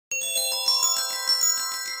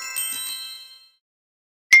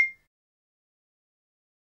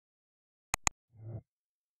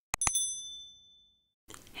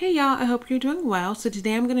Hey y'all, I hope you're doing well. So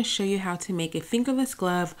today I'm going to show you how to make a fingerless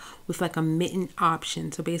glove with like a mitten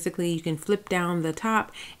option. So basically you can flip down the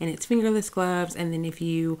top and it's fingerless gloves, and then if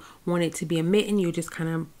you want it to be a mitten, you just kind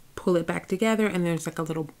of pull it back together and there's like a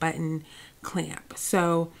little button clamp.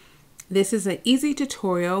 So this is an easy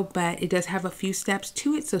tutorial, but it does have a few steps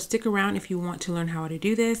to it, so stick around if you want to learn how to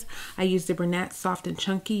do this. I used the Bernat Soft and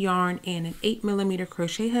Chunky yarn and an 8mm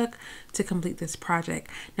crochet hook to complete this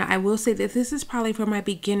project. Now I will say that this is probably for my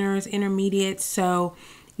beginners, intermediates, so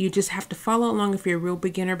you just have to follow along if you're a real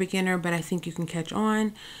beginner, but I think you can catch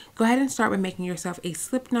on. Go ahead and start by making yourself a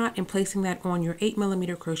slip knot and placing that on your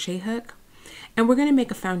 8mm crochet hook. And we're going to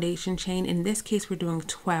make a foundation chain. In this case, we're doing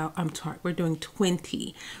 20. We're doing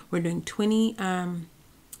 20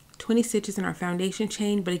 stitches in our foundation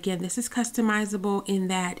chain. But again, this is customizable in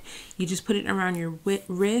that you just put it around your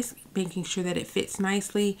wrist, making sure that it fits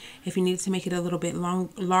nicely. If you need to make it a little bit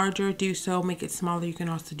larger, do so. Make it smaller, you can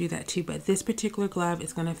also do that too. But this particular glove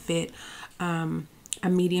is going to fit a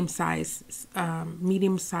medium-sized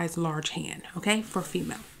large hand, okay, for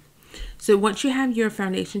female. So once you have your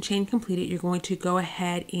foundation chain completed, you're going to go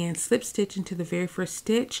ahead and slip stitch into the very first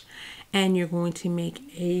stitch, and you're going to make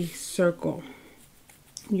a circle.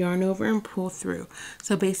 Yarn over and pull through.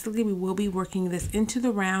 So basically we will be working this into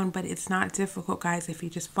the round, but it's not difficult, guys, if you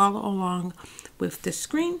just follow along with the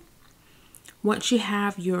screen. Once you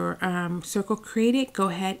have your circle created, go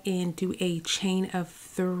ahead and do a chain of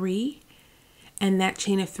 3. And that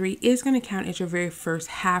chain of 3 is going to count as your very first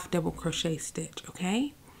half double crochet stitch,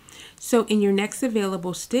 okay? So in your next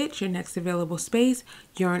available stitch, your next available space,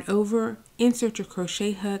 yarn over, insert your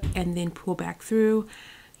crochet hook, and then pull back through,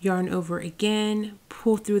 yarn over again,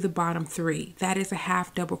 pull through the bottom 3. That is a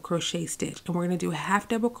half double crochet stitch. And we're going to do a half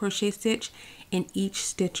double crochet stitch in each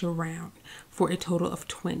stitch around for a total of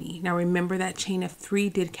 20. Now remember that chain of 3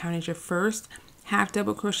 did count as your first half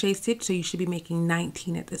double crochet stitch, so you should be making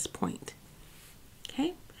 19 at this point.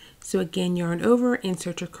 Okay, so again, yarn over,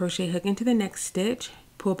 insert your crochet hook into the next stitch,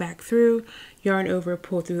 pull back through, yarn over,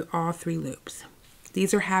 pull through all 3 loops.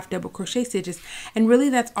 These are half double crochet stitches, and really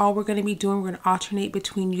that's all we're going to be doing. We're going to alternate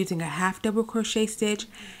between using a half double crochet stitch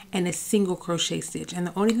and a single crochet stitch, and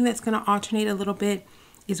the only thing that's going to alternate a little bit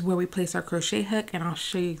is where we place our crochet hook, and I'll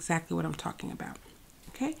show you exactly what I'm talking about.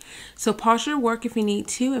 Okay, so pause your work if you need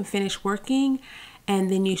to and finish working,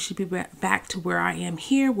 and then you should be back to where I am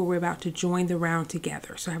here, where we're about to join the round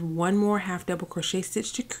together. So I have one more half double crochet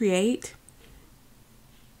stitch to create.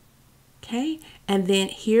 Okay, and then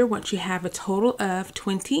here, once you have a total of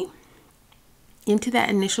 20 into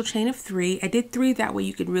that initial chain of 3, I did 3 that way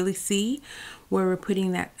you could really see where we're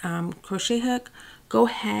putting that crochet hook. Go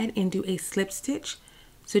ahead and do a slip stitch.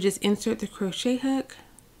 So just insert the crochet hook,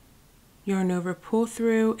 yarn over, pull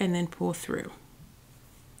through, and then pull through.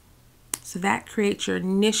 So that creates your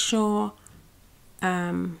initial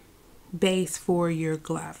base for your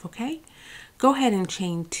glove. Okay, go ahead and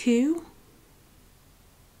chain 2.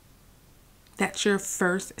 That's your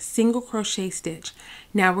first single crochet stitch.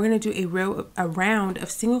 Now we're going to do a round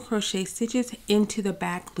of single crochet stitches into the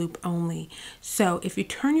back loop only. So if you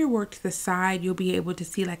turn your work to the side, you'll be able to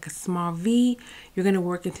see like a small V. You're going to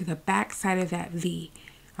work into the back side of that V.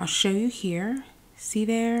 I'll show you here. See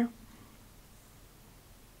there?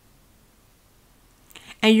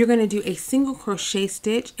 And you're going to do a single crochet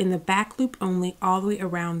stitch in the back loop only all the way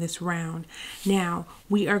around this round. Now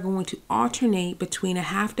we are going to alternate between a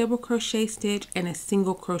half double crochet stitch and a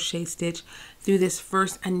single crochet stitch through this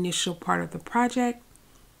first initial part of the project.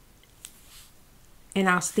 And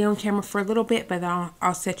I'll stay on camera for a little bit, but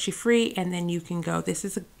I'll set you free and then you can go. This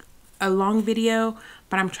is a long video,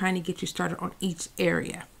 but I'm trying to get you started on each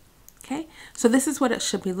area. Okay, so this is what it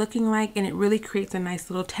should be looking like, and it really creates a nice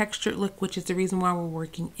little textured look, which is the reason why we're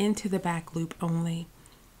working into the back loop only.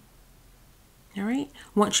 All right,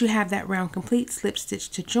 once you have that round complete, slip stitch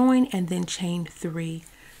to join and then chain 3.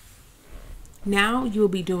 Now you will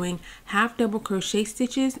be doing half double crochet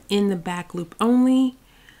stitches in the back loop only.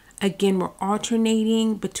 Again, we're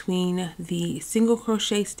alternating between the single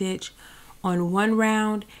crochet stitch on one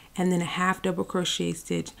round and then a half double crochet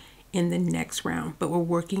stitch in the next round, but we're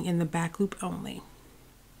working in the back loop only.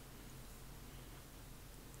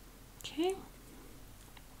 Okay.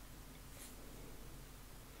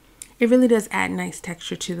 It really does add nice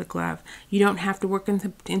texture to the glove. You don't have to work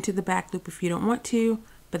into the back loop if you don't want to,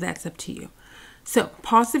 but that's up to you. So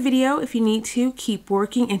pause the video if you need to. Keep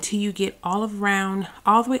working until you get all the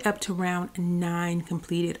way up to round 9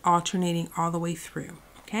 completed, alternating all the way through.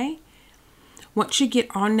 Okay. Once you get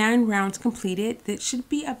all 9 rounds completed, that should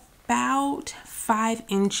be about 5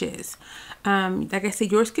 inches. Like I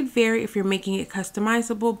said, yours could vary if you're making it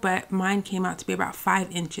customizable, but mine came out to be about 5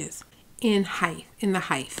 inches in the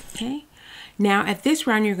height, okay? Now at this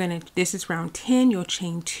round, this is round 10, you'll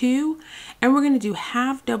chain 2, and we're gonna do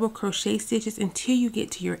half double crochet stitches until you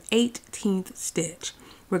get to your 18th stitch.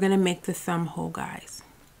 We're gonna make the thumb hole, guys.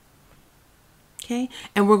 Okay,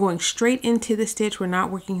 and we're going straight into the stitch. We're not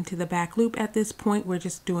working into the back loop at this point. We're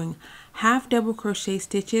just doing half double crochet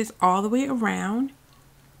stitches all the way around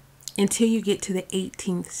until you get to the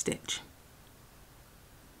 18th stitch.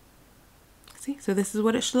 See, so this is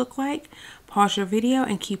what it should look like. Pause your video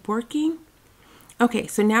and keep working. Okay,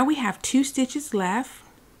 so now we have 2 stitches left.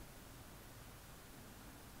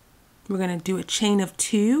 We're going to do a chain of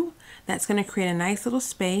 2. That's going to create a nice little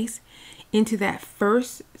space into that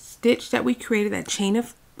first stitch that we created, that chain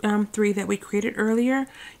of 3 that we created earlier.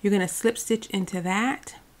 You're going to slip stitch into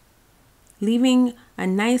that, leaving a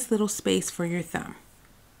nice little space for your thumb.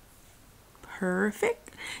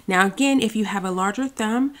 Perfect. Now again, if you have a larger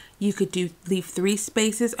thumb, you could leave 3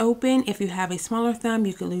 spaces open. If you have a smaller thumb,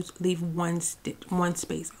 you can leave one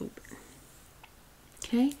space open.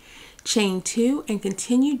 Okay, chain 2 and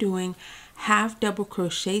continue doing half double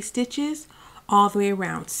crochet stitches all the way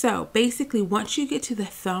around. So basically, once you get to the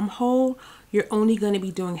thumb hole, you're only going to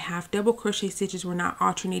be doing half double crochet stitches. We're not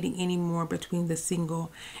alternating anymore between the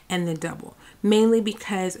single and the double, mainly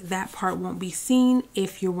because that part won't be seen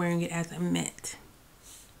if you're wearing it as a mitten.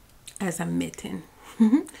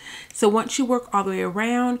 So once you work all the way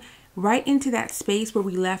around, right into that space where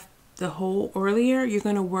we left the hole earlier, you're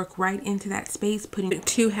going to work right into that space, putting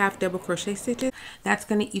 2 half double crochet stitches. That's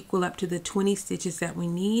going to equal up to the 20 stitches that we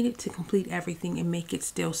need to complete everything and make it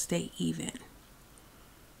still stay even.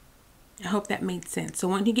 I hope that made sense. So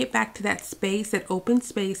once you get back to that space, that open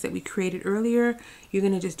space that we created earlier, you're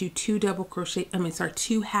going to just do 2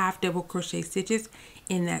 half double crochet stitches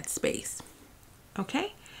in that space.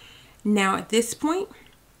 Okay, now at this point,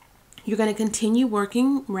 you're going to continue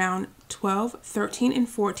working round 12, 13, and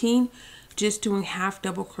 14, just doing half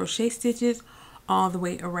double crochet stitches all the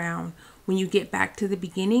way around. When you get back to the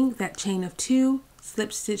beginning, that chain of 2,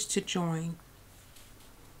 slip stitch to join.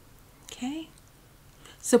 Okay,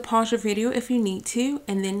 so pause your video if you need to,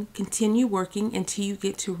 and then continue working until you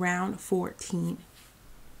get to round 14.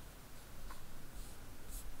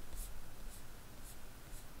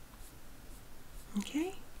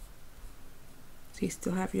 Okay, so you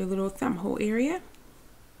still have your little thumb hole area.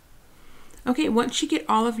 Okay, once you get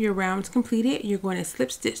all of your rounds completed, you're going to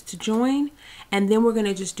slip stitch to join, and then we're going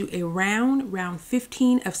to just do a round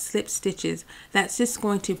 15 of slip stitches. That's just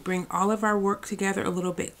going to bring all of our work together a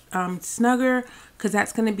little bit snugger, because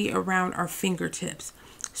that's going to be around our fingertips.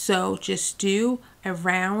 So just do a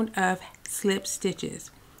round of slip stitches.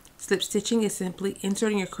 Slip stitching is simply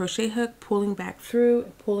inserting your crochet hook, pulling back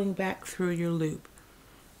through your loop.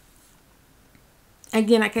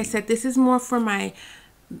 Again, like I said, this is more for my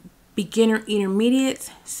beginner intermediates,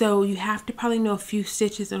 so you have to probably know a few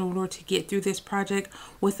stitches in order to get through this project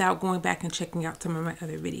without going back and checking out some of my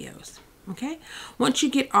other videos. Okay, once you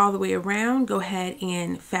get all the way around, go ahead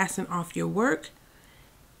and fasten off your work.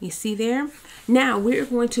 You see there? Now we're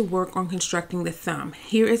going to work on constructing the thumb.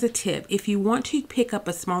 Here is a tip. If you want to pick up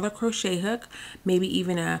a smaller crochet hook, maybe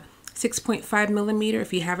even a 6.5 millimeter,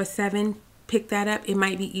 if you have a 7, pick that up. It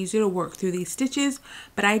might be easier to work through these stitches,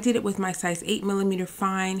 but I did it with my size 8 millimeter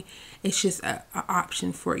fine. It's just an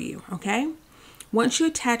option for you. Okay, once you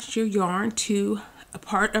attach your yarn to a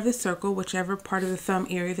part of the circle, whichever part of the thumb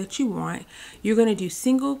area that you want, you're going to do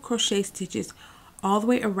single crochet stitches all the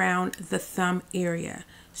way around the thumb area.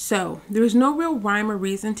 So there's no real rhyme or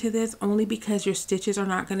reason to this, only because your stitches are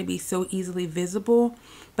not going to be so easily visible,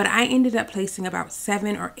 but I ended up placing about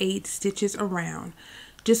 7 or 8 stitches around.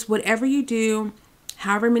 Just whatever you do,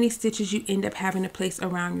 however many stitches you end up having to place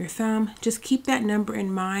around your thumb, just keep that number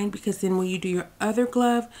in mind, because then when you do your other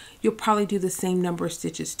glove, you'll probably do the same number of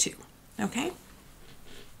stitches too. Okay?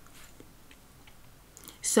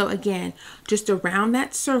 So again, just around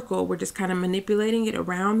that circle, we're just kind of manipulating it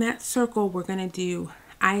around that circle. We're going to do,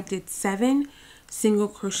 I did 7 single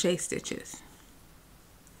crochet stitches.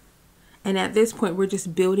 And at this point, we're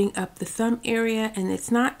just building up the thumb area, and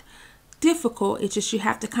it's not difficult. It's just you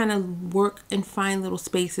have to kind of work and find little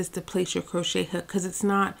spaces to place your crochet hook, because it's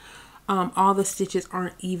not all the stitches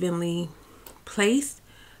aren't evenly placed,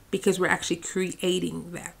 because we're actually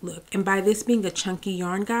creating that look. And by this being a chunky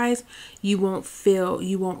yarn, guys, you won't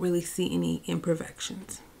really see any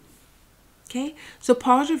imperfections. Okay, so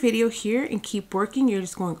pause your video here and keep working. You're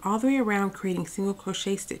just going all the way around creating single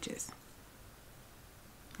crochet stitches.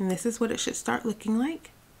 And this is what it should start looking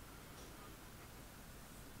like.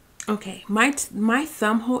 Okay, my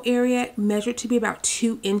thumb hole area measured to be about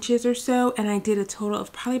 2 inches or so, and I did a total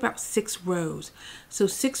of probably about 6 rows. So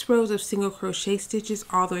 6 rows of single crochet stitches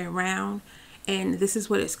all the way around, and this is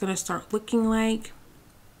what it's going to start looking like.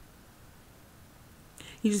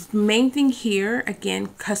 You just, main thing here, again,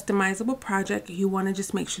 customizable project, you want to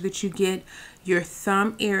just make sure that you get your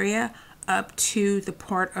thumb area up to the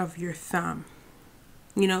part of your thumb,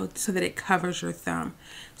 you know, so that it covers your thumb.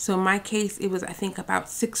 So in my case, it was, I think, about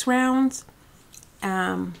 6 rounds,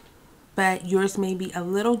 but yours may be a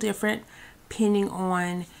little different depending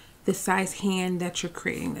on the size hand that you're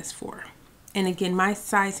creating this for. And again, my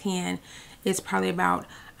size hand is probably about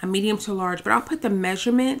a medium to large, but I'll put the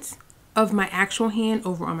measurements of my actual hand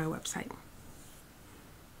over on my website.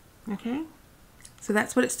 Okay, so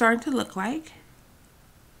that's what it's starting to look like.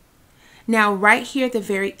 Now right here at the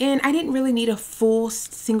very end, I didn't really need a full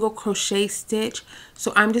single crochet stitch,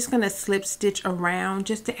 so I'm just going to slip stitch around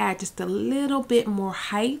just to add just a little bit more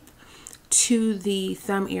height to the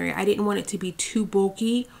thumb area. I didn't want it to be too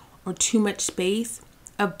bulky or too much space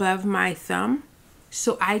above my thumb,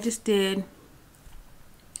 so I just did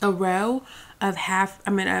a row of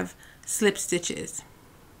of slip stitches.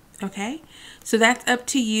 Okay, so that's up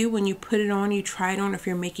to you when you put it on, you try it on. If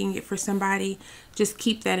you're making it for somebody, just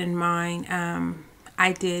keep that in mind.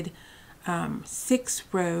 I did 6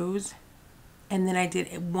 rows, and then I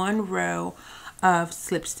did 1 row of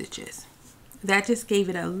slip stitches. That just gave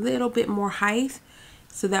it a little bit more height,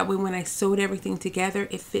 so that way when I sewed everything together,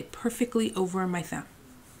 it fit perfectly over my thumb.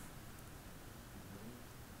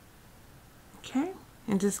 Okay,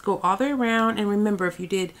 and just go all the way around. And remember, if you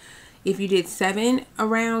did 7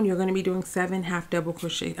 around, you're going to be doing 7 half double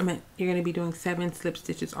crochet. You're going to be doing 7 slip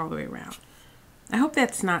stitches all the way around. I hope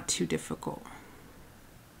that's not too difficult.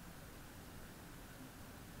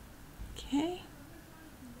 Okay.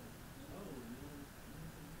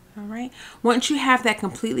 All right. Once you have that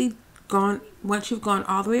completely gone, once you've gone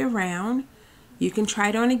all the way around, you can try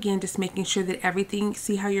it on again, just making sure that everything,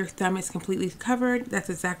 see how your thumb is completely covered? That's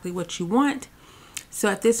exactly what you want. So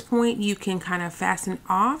at this point, you can kind of fasten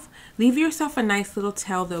off. Leave yourself a nice little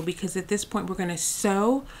tail though, because at this point, we're going to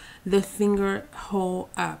sew the finger hole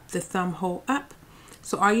up, the thumb hole up.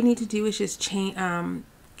 So all you need to do is just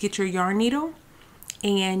get your yarn needle,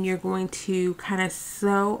 and you're going to kind of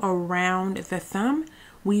sew around the thumb,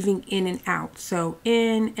 weaving in and out. So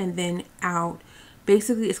in and then out.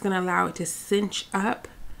 Basically, it's going to allow it to cinch up,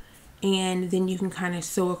 and then you can kind of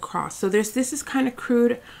sew across. So this is kind of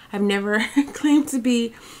crude. I've never claimed to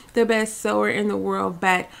be the best sewer in the world,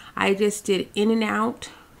 but I just did in and out,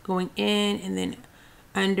 going in and then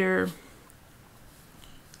under,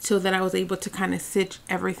 so that I was able to kind of stitch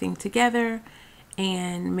everything together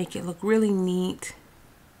and make it look really neat.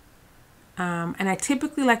 And I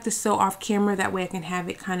typically like to sew off camera, that way I can have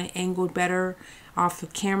it kind of angled better off the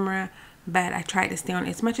camera. But I tried to stay on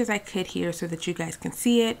as much as I could here so that you guys can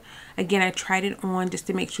see it. Again, I tried it on just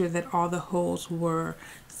to make sure that all the holes were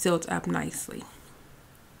sealed up nicely.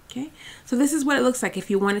 Okay, so this is what it looks like.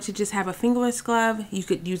 If you wanted to just have a fingerless glove, you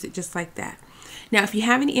could use it just like that. Now, if you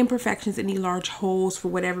have any imperfections, any large holes for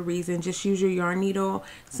whatever reason, just use your yarn needle,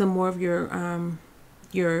 some more of your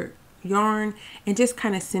yarn, and just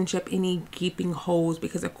kind of cinch up any gaping holes,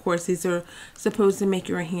 because of course these are supposed to make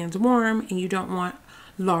your hands warm and you don't want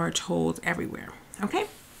large holes everywhere. Okay,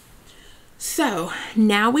 so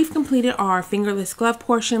now we've completed our fingerless glove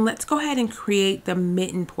portion. Let's go ahead and create the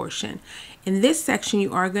mitten portion. In this section,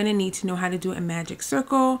 you are going to need to know how to do a magic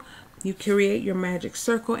circle. You create your magic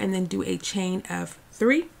circle and then do a chain of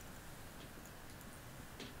 3.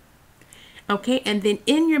 Okay, and then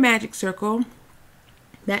in your magic circle,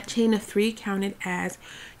 that chain of 3 counted as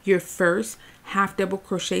your first half double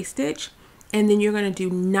crochet stitch. And then you're going to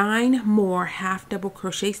do 9 more half double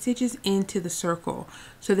crochet stitches into the circle,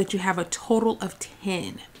 so that you have a total of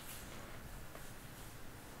 10.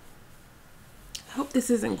 I hope this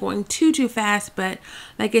isn't going too fast, but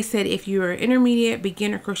like I said, if you're an intermediate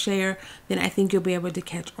beginner crocheter, then I think you'll be able to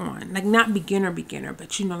catch on. Like not beginner,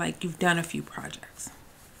 but you know, like you've done a few projects.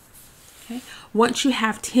 Okay. Once you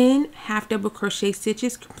have 10 half double crochet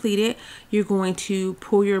stitches completed, you're going to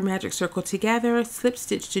pull your magic circle together, slip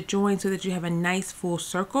stitch to join so that you have a nice full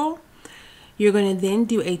circle. You're going to then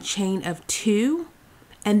do a chain of 2,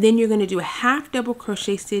 and then you're going to do a half double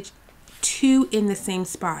crochet stitch, 2 in the same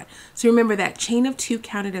spot. So remember that chain of 2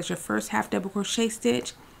 counted as your first half double crochet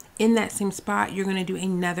stitch. In that same spot, you're going to do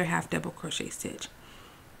another half double crochet stitch.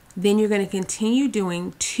 Then you're going to continue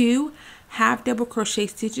doing 2 half double crochet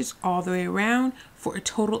stitches all the way around for a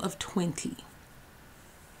total of 20.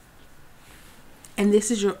 And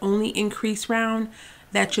this is your only increase round.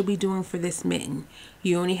 that you'll be doing for this mitten.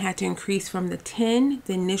 You only had to increase from the 10,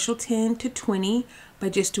 the initial 10 to 20 by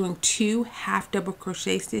just doing 2 half double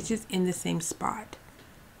crochet stitches in the same spot.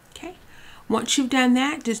 Okay, once you've done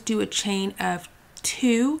that, just do a chain of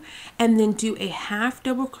 2 and then do a half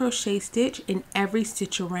double crochet stitch in every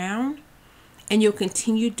stitch around, and you'll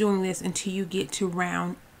continue doing this until you get to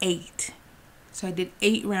round 8. So I did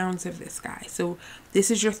 8 rounds of this, guys. So this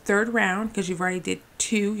is your 3rd round because you've already did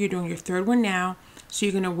 2. You're doing your 3rd one now. So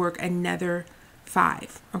you're going to work another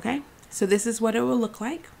 5. Okay. So this is what it will look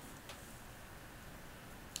like.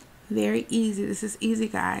 Very easy. This is easy,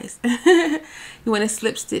 guys. You want to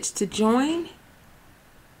slip stitch to join.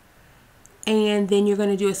 And then you're going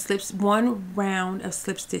to do a 1 round of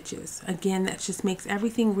slip stitches. Again, that just makes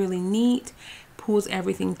everything really neat. Pulls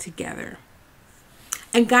everything together.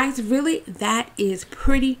 And guys, really, that is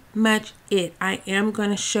pretty much it. I am going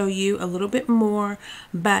to show you a little bit more,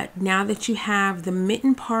 but now that you have the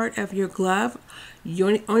mitten part of your glove,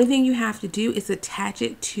 the only thing you have to do is attach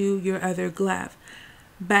it to your other glove.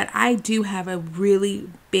 But I do have a really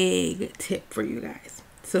big tip for you guys.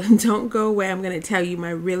 So don't go away. I'm going to tell you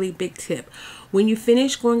my really big tip. When you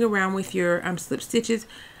finish going around with your slip stitches,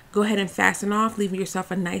 go ahead and fasten off, leaving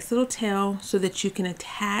yourself a nice little tail so that you can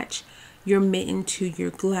attach your mitten to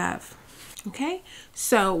your glove. Okay,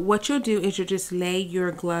 so what you'll do is you'll just lay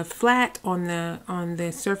your glove flat on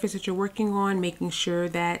the surface that you're working on, making sure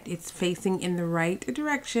that it's facing in the right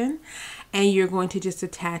direction, and you're going to just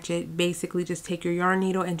attach it. Basically, just take your yarn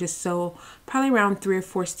needle and just sew probably around 3 or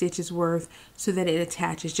 4 stitches worth so that it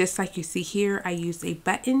attaches. Just like you see here, I used a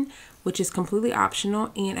button, which is completely optional,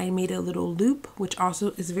 and I made a little loop, which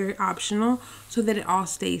also is very optional, so that it all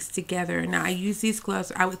stays together. Now, I use these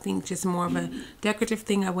gloves, I would think just more of a decorative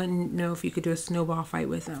thing. I wouldn't know if you could do a snowball fight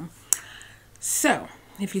with them. So,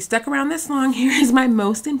 if you stuck around this long, here is my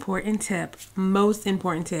most important tip. Most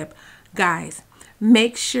important tip. Guys,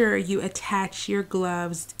 make sure you attach your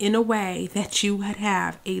gloves in a way that you would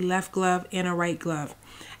have a left glove and a right glove.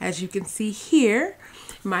 As you can see here,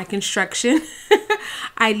 my construction,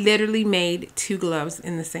 I literally made 2 gloves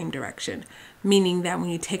in the same direction, meaning that when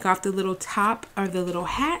you take off the little top or the little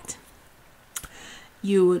hat,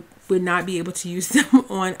 you would not be able to use them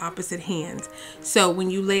on opposite hands. So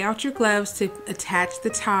when you lay out your gloves to attach the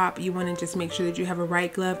top, you want to just make sure that you have a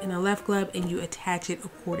right glove and a left glove, and you attach it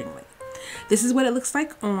accordingly. This is what it looks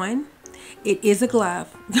like on. It is a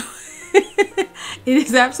glove. It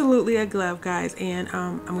is absolutely a glove, guys, and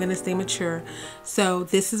I'm gonna stay mature. So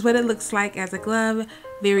this is what it looks like as a glove.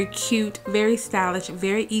 Very cute, very stylish,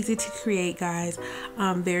 very easy to create, guys.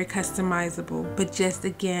 Very customizable, but just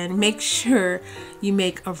again, make sure you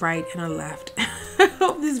make a right and a left. I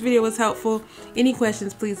hope this video was helpful. Any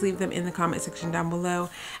questions, please leave them in the comment section down below,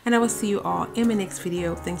 and I will see you all in my next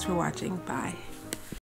video. Thanks for watching. Bye.